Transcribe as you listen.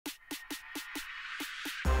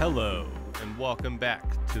Hello, and welcome back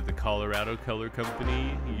to the Colorado Color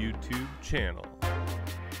Company YouTube channel.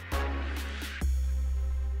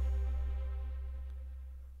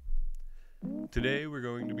 Today we're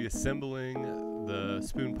going to be assembling the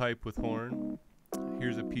spoon pipe with horn.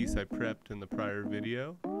 Here's a piece I prepped in the prior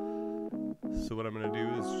video. So what I'm going to do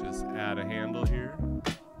is just add a handle here.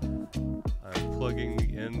 I'm plugging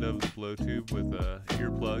the end of the blow tube with a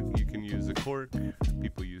earplug. You can use a cork,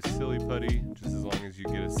 people use silly putty, just as long as you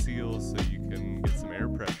get a seal so you can get some air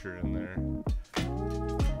pressure in there.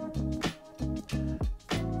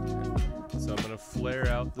 So I'm going to flare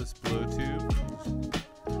out this blow tube.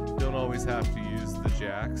 Don't always have to use the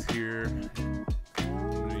jacks here.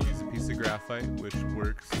 I'm going to use a piece of graphite, which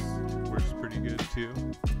works pretty good too.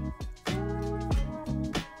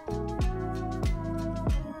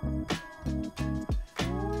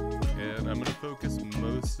 I'm going to focus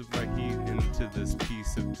most of my heat into this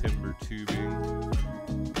piece of timber tubing.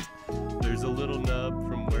 There's a little nub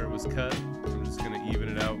from where it was cut. I'm just going to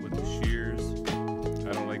even it out with the shears.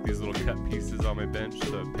 I don't like these little cut pieces on my bench,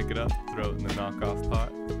 so I pick it up, throw it in the knockoff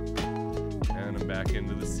pot, and I'm back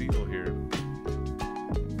into the seal here.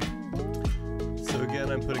 So again,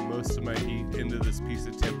 I'm putting most of my heat into this piece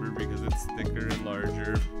of timber because it's thicker and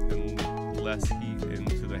larger and less heat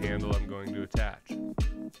into the handle I'm going to attach.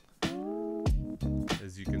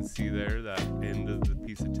 As you can see there, that end of the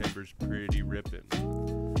piece of timber is pretty ripping.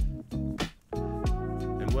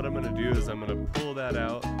 And what I'm going to do is I'm going to pull that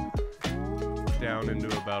out down into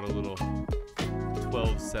about a little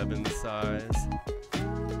 12/7 size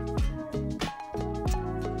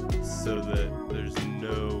so that there's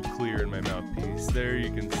no clear in my mouthpiece. There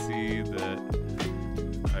you can see that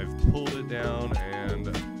I've pulled it down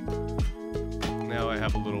and now I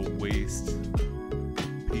have a little waste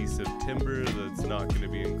piece of timber that's not going to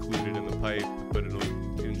be included in the pipe, but it'll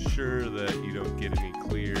ensure that you don't get any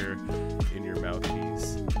clear in your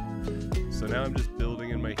mouthpiece. So now I'm just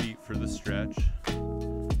building in my heat for the stretch.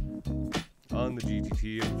 On the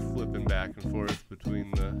GTT, I'm flipping back and forth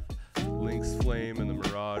between the Lynx flame and the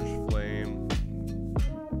Mirage flame.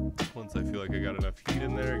 Once I feel like I got enough heat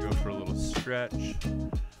in there, I go for a little stretch.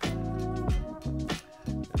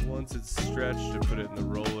 And once it's stretched, I put it in the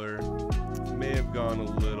roller. May have gone a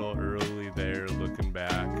little early there looking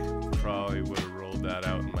back. Probably would have rolled that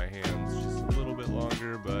out in my hands just a little bit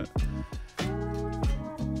longer, but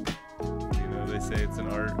you know, they say it's an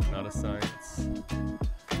art, not a science.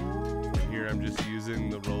 And here I'm just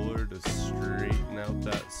using the roller to straighten out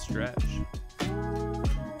that stretch.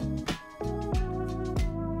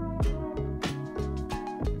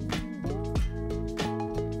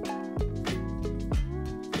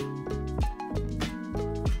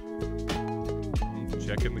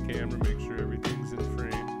 Checking the camera, make sure everything's in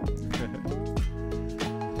frame.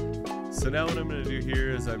 So now what I'm going to do here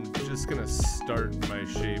is I'm just going to start my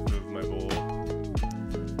shape of my bowl.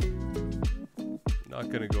 Not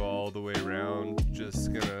going to go all the way around,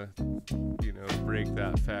 just going to, you know, break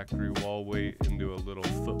that factory wall weight into a little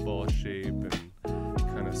football shape and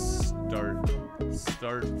kind of start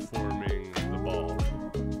forming the ball.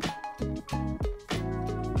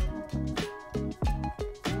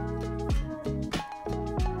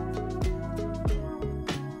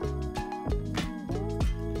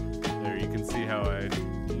 See how I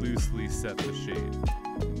loosely set the shape.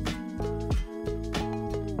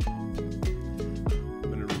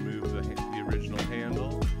 I'm going to remove the original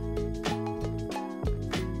handle,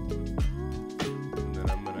 and then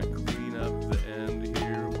I'm going to clean up the end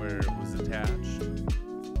here where it was attached.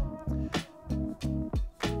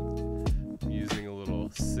 I'm using a little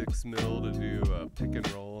 6mm to do a pick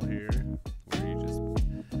and roll here, where you just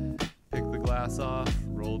pick the glass off,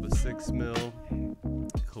 roll the 6mm,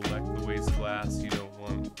 collect the waste glass you don't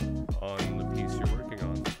want on the piece you're working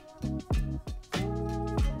on.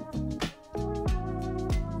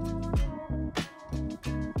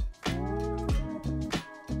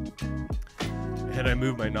 And I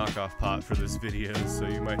moved my knockoff pot for this video, so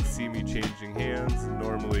you might see me changing hands.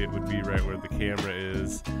 Normally it would be right where the camera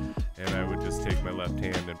is, and I would just take my left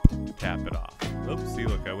hand and tap it off. Oops, see,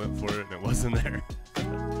 look, I went for it and it wasn't there.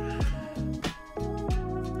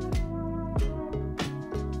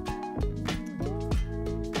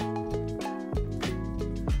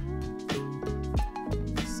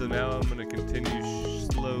 So now I'm going to continue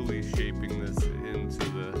slowly shaping this into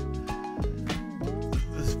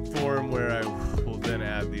this form where I will then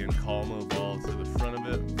add the enclamo ball to the front of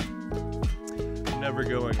it. I'm never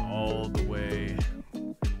going all the way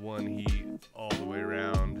in one heat, all the way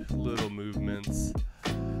around. Little movements,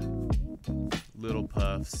 little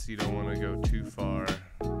puffs. You don't want to go too far.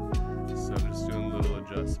 So I'm just doing little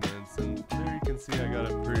adjustments, and there you can see I got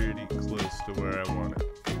it pretty close to where I want it.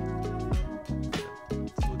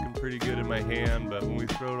 It's looking pretty good in my hand, but when we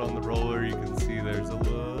throw it on the roller, you can see there's a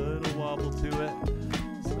little wobble to it.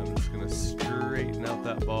 So I'm just going to straighten out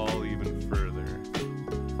that ball even further.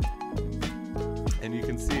 And you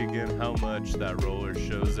can see again how much that roller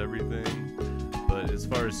shows everything, but as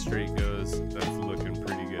far as straight goes, that's looking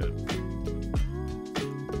pretty good.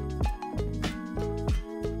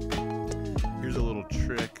 Here's a little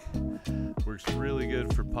trick. Works really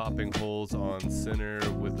good for popping holes on center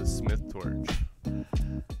with a Smith torch.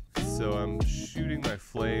 So I'm shooting my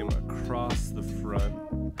flame across the front,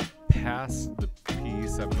 past the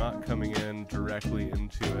piece. I'm not coming in directly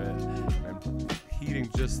into it. I'm heating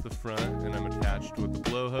just the front, and I'm attached with the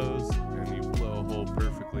blow hose, and you blow a hole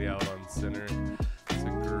perfectly out on center. It's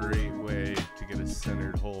a great way to get a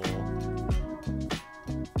centered hole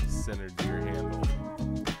centered to your handle.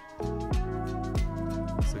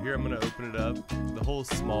 So here I'm going to open it up. The hole's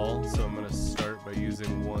small, so I'm going to start by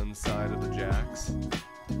using one side of the jacks.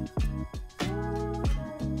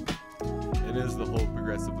 And as the hole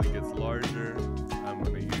progressively gets larger, I'm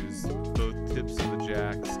going to use both tips of the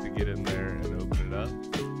jacks to get in there and open it up.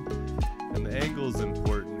 And the angle is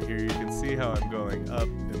important here. You can see how I'm going up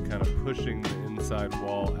and kind of pushing the inside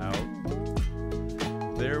wall out.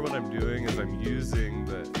 There, what I'm doing is I'm using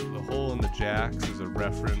the hole in the jacks as a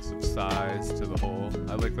reference of size to the hole.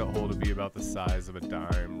 I like that hole to be about the size of a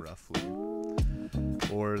dime, roughly.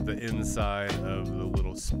 Or the inside of the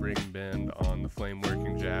little spring bend on the flame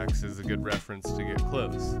working jacks is a good reference to get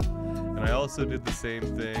close. And I also did the same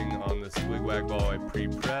thing on this wig-wag ball I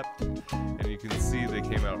pre-prepped, and you can see they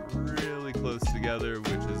came out really close together,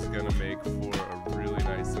 which is going to make for a really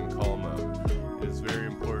nice enclamo. It is very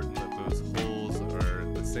important that those holes are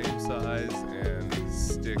the same size and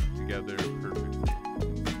stick together perfectly.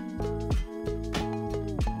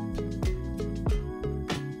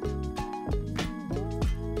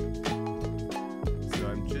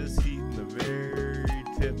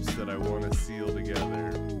 Tips that I want to seal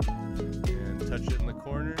together, and touch it in the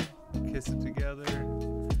corner, kiss it together,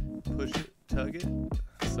 push it, tug it.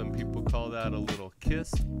 Some people call that a little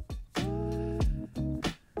kiss, and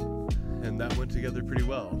that went together pretty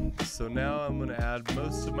well. So now I'm going to add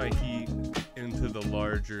most of my heat into the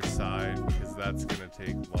larger side because that's going to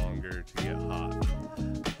take longer to get hot.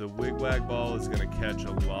 The wig-wag ball is going to catch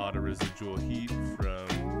a lot of residual heat from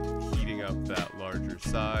heating up that larger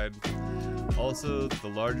side. Also, the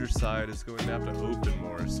larger side is going to have to open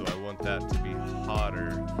more, so I want that to be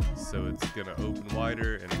hotter, so it's going to open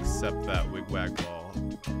wider and accept that wig-wag ball.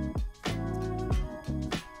 You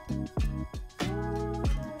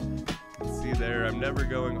can see there, I'm never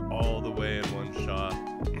going all the way in one shot.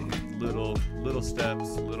 Little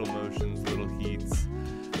steps, little motions, little heats.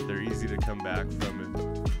 They're easy to come back from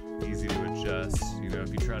and easy to adjust. You know,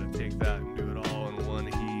 if you try to take that and do it all in one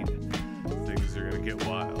heat, things are going to get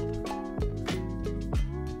wild.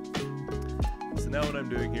 Now what I'm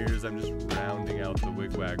doing here is I'm just rounding out the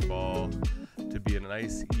wig-wag ball to be a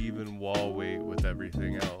nice even wall weight with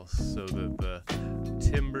everything else, so that the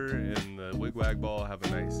timber and the wig-wag ball have a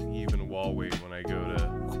nice even wall weight when I go to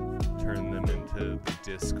turn them into the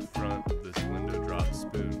disc front of this window drop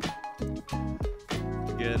spoon.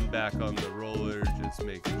 Again, back on the roller, just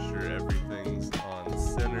making sure everything's on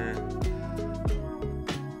center.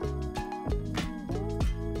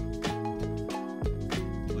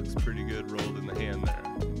 Pretty good rolled in the hand there.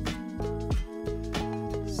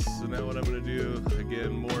 So now what I'm going to do,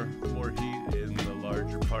 again, more heat in the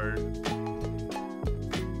larger part,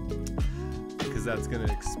 because that's going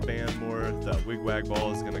to expand more. That wig-wag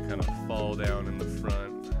ball is going to kind of fall down in the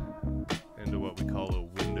front into what we call a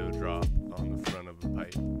window drop on the front of a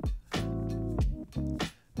pipe.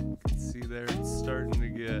 You can see there it's starting to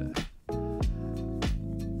get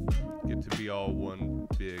to be all one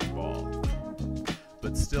big ball.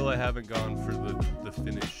 But still, I haven't gone for the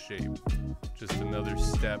finished shape. Just another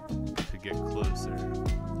step to get closer.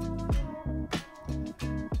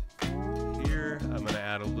 Here, I'm going to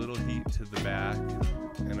add a little heat to the back,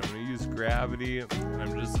 and I'm going to use gravity, and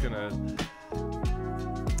I'm just going to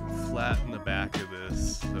flatten the back of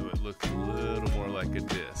this so it looks a little more like a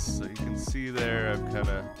disc. So you can see there, I've kind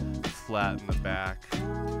of flattened the back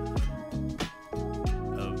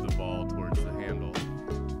of the ball towards the handle.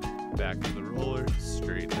 Back to the roller,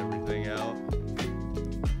 straighten everything out.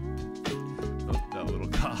 Oh, that little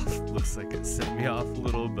cough looks like it set me off a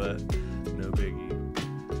little, but no biggie.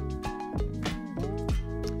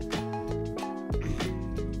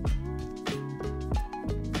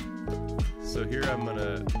 So here I'm going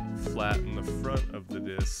to flatten the front of the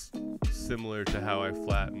disc, similar to how I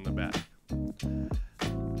flatten the back.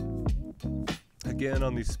 Again,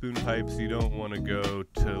 on these spoon pipes, you don't want to go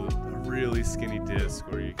to a really skinny disc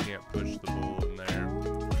or you can't push the bowl in there.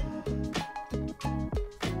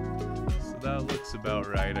 So that looks about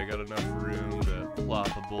right. I got enough room to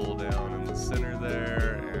plop a bowl down in the center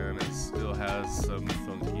there, and it still has some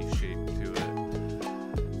funky shape to it.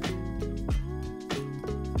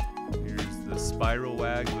 Here's the spiral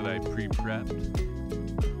wag that I pre-prepped.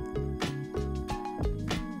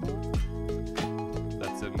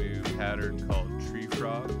 That's a new pattern called Tree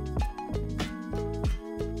Frog.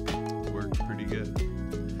 Worked pretty good.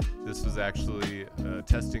 This was actually a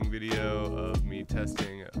testing video of me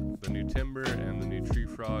testing the new timber and the new Tree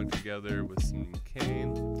Frog together with some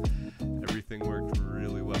cane. Everything worked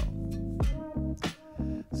really well.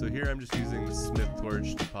 So here I'm just using the Smith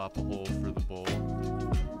torch to pop a hole for the bowl.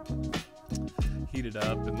 Heat it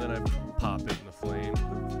up, and then I pop it in the flame.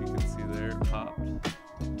 You can see there, it popped.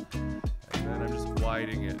 And then I'm just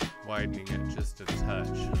widening it just a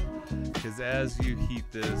touch. Because as you heat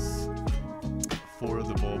this for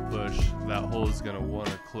the bowl push, that hole is going to want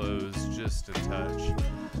to close just a touch.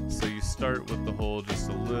 So you start with the hole just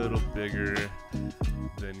a little bigger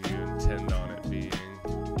than you intend on it being.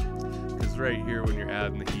 Because right here, when you're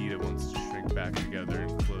adding the heat, it wants to shrink back together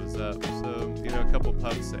and close up. So, you know, a couple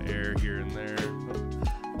puffs of air here and there.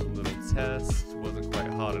 A little test, wasn't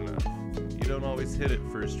quite hot enough. You don't always hit it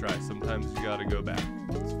first try. Sometimes you got to go back.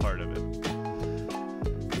 It's part of it.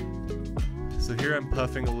 So here I'm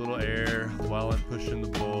puffing a little air while I'm pushing the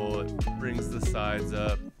bowl. It brings the sides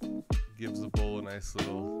up, gives the bowl a nice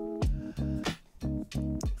little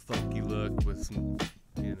funky look with some,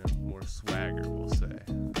 you know, more swagger, we'll say.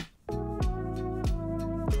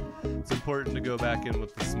 It's important to go back in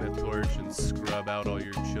with the Smith torch and scrub out all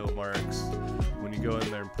your chill marks. When you go in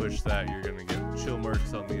there and push that, you're going to get chill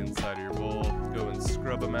marks on the inside of your bowl. Go and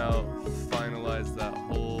scrub them out, finalize that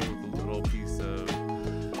hole with a little piece of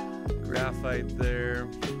graphite there.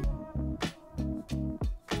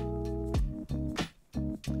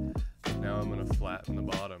 Now I'm going to flatten the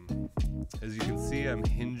bottom. As you can see, I'm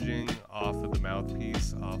hinging off of the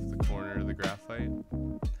mouthpiece, off the corner of the graphite.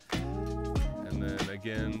 And then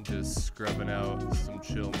again, just scrubbing out some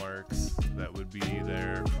chill marks that would be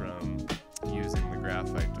there from using the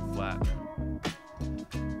graphite to flatten it.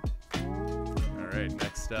 Alright,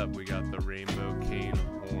 next up we got the rainbow cane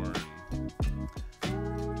horn.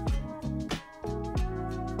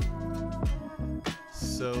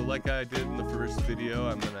 So like I did in the first video,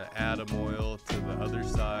 I'm going to add a moil to the other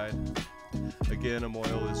side. Again, a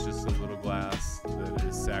moil is just a little glass that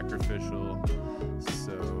is sacrificial,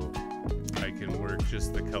 so I can work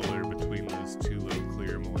just the color between those two little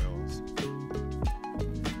clear moils.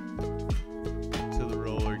 To the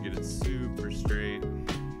roller, get it super straight.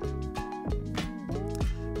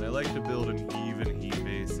 And I like to build an even heat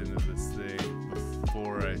base into this thing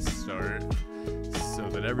before I start, so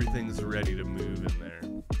that everything's ready to move in there.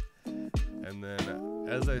 And then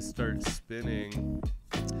as I start spinning,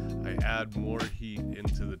 I add more heat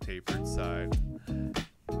into the tapered side.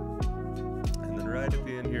 And then right at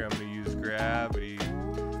the end here, I'm going to use gravity.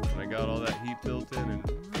 When I got all that heat built in, and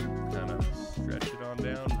kind of stretch it on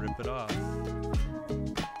down, rip it off.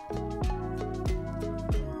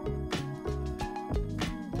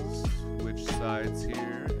 Switch sides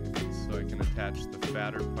here so I can attach the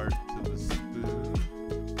fatter part to the spoon.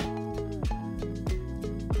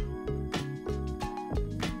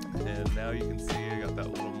 And now you can see I got that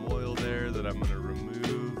little moil there that I'm going to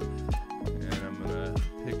remove, and I'm going to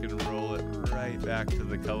pick and roll it right back to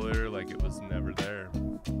the color like it was never there.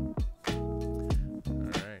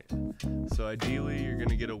 Alright, so ideally you're going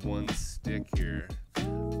to get a one stick here,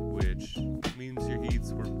 which means your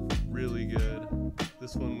heats were really good.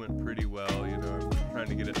 This one went pretty well, you know, I'm trying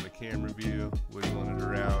to get it in the camera view, wiggling it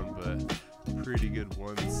around, but pretty good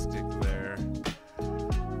one stick there.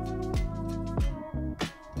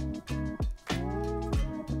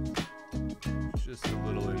 Just a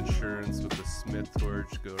little insurance with the Smith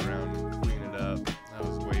torch, go around and clean it up. I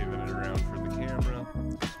was waving it around for the camera.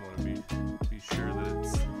 Just want to be sure that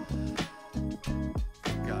it's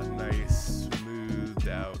got nice, smoothed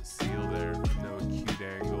out seal there. No acute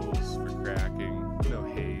angles for cracking, no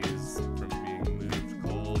haze from being moved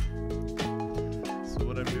cold. So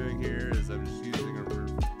what I'm doing here is I'm just using a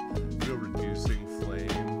real reducing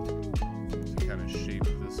flame to kind of shape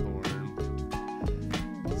this horn.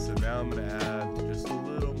 So now I'm going to add just a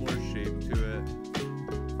little more shape to it.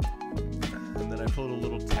 And then I pulled a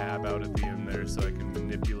little tab out at the end there so I can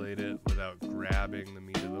manipulate it without grabbing the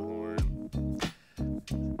meat of the horn.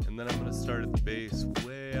 And then I'm going to start at the base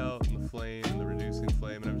way out in the flame, in the reducing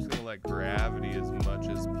flame, and I'm just going to let gravity as much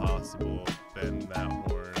as possible bend that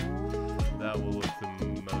horn. That will look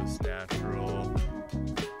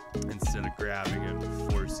grabbing it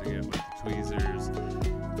and forcing it with the tweezers.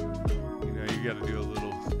 You know, you got to do a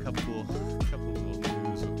couple little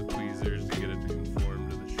moves with the tweezers to get it to conform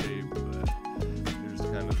to the shape, but there's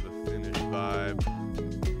kind of the finished vibe.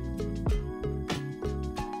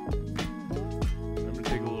 I'm going to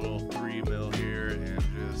take a little 3 mil here and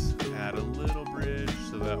just add a little bridge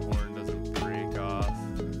so that horn doesn't break off.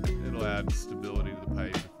 It'll add stability to the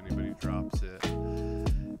pipe if anybody drops it.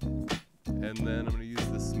 And then I'm going to use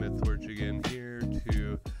the Smith torch again here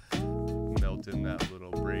to melt in that little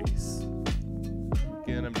brace.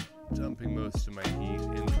 Again, I'm dumping most of my heat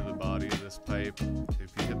into the body of this pipe.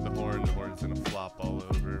 If you hit the horn's going to flop all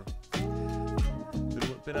over.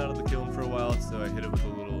 Been out of the kiln for a while, so I hit it with a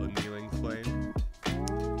little annealing flame.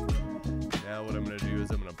 Now what I'm going to do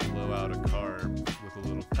is I'm going to blow out a carb with a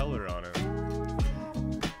little color on it.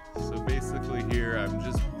 So basically here I'm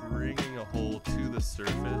just bringing a hole to the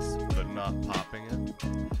surface but not popping it.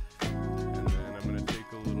 And then I'm going to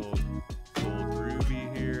take a little gold ruby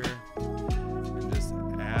here and just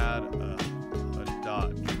add a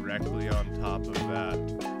dot directly on top of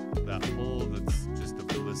that hole that's just a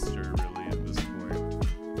blister really at this point.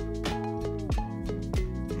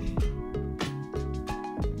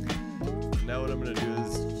 Now what I'm going to do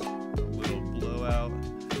is a little blowout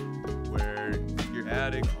where you're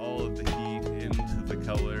adding all of the heat into the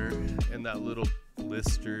color, and that little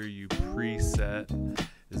blister you preset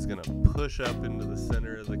is going to push up into the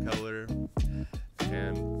center of the color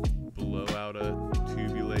and blow out a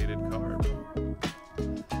tubulated carb.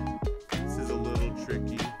 This is a little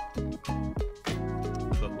tricky,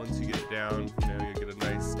 but once you get it down, you know, you get a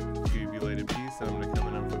nice tubulated piece. And I'm going to come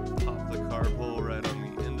in and pop the carb hole right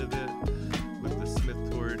on the end of it with the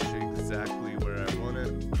Smith torch exactly where I want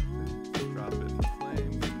it. Drop it in the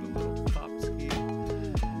flame, give it a little pop ski,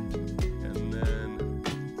 and then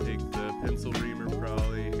take the pencil reamer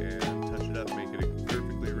probably and touch it up, make it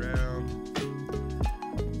perfectly round.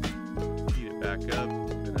 Heat it back up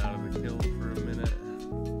and out of the kiln for a minute.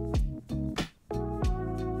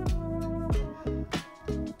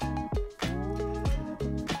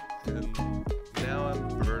 And now I'm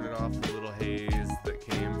burning off a little haze that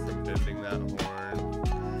came from bending that horn.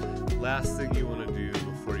 Last thing you want to do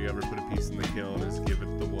before you ever put a piece in the kiln is give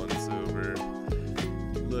it the once over.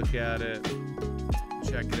 Look at it,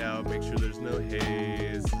 check it out, make sure there's no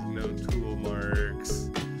haze, no tool marks,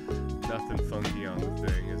 nothing funky on the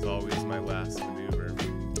thing is always my last maneuver.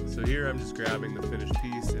 So here I'm just grabbing the finished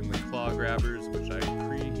piece in the claw grabbers, which I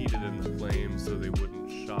preheated in the flame so they wouldn't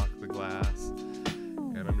shock the glass.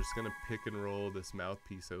 And I'm just going to pick and roll this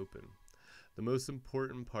mouthpiece open. The most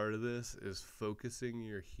important part of this is focusing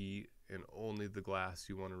your heat in only the glass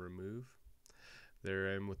you want to remove. There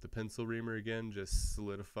I am with the pencil reamer again, just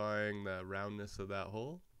solidifying the roundness of that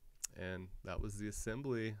hole. And that was the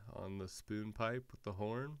assembly on the spoon pipe with the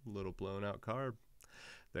horn, little blown out carb.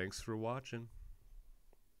 Thanks for watching.